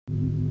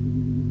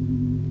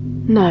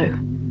No.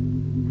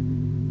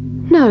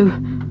 No.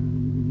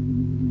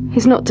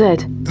 He's not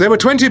dead. There were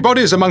 20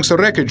 bodies amongst the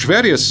wreckage,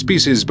 various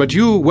species, but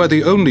you were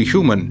the only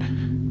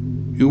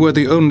human. You were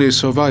the only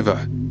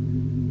survivor.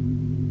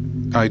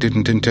 I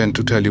didn't intend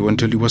to tell you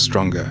until you were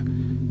stronger.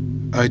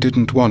 I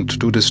didn't want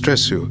to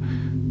distress you.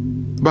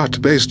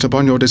 But based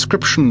upon your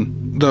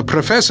description, the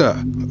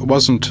Professor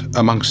wasn't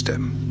amongst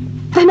them.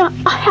 Then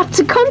I have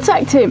to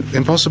contact him.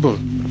 Impossible.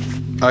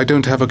 I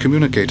don't have a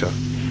communicator.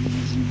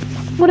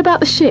 What about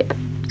the ship?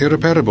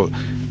 Irreparable.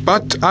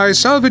 But I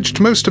salvaged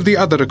most of the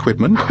other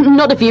equipment.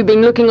 Not if you've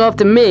been looking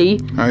after me.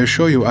 I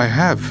assure you I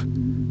have.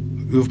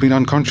 You've been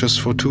unconscious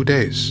for 2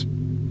 days.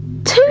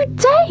 2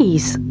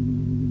 days?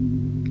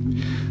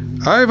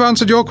 I've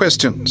answered your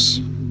questions.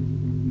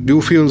 Do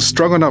you feel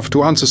strong enough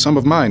to answer some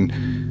of mine?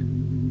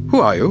 Who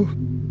are you?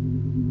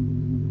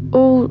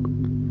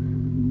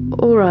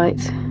 All right.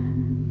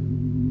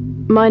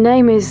 My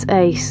name is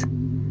Ace.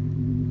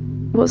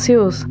 What's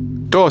yours?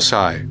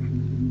 Dorsai.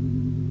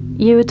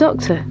 You a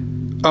doctor?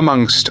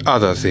 Amongst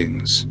other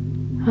things.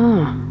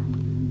 Ah.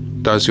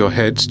 Does your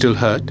head still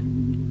hurt?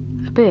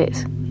 A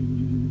bit.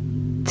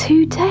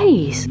 2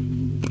 days?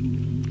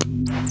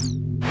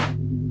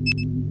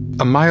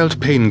 A mild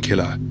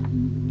painkiller.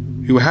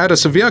 You had a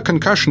severe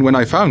concussion when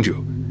I found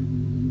you.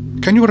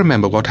 Can you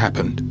remember what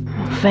happened?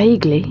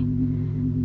 Vaguely.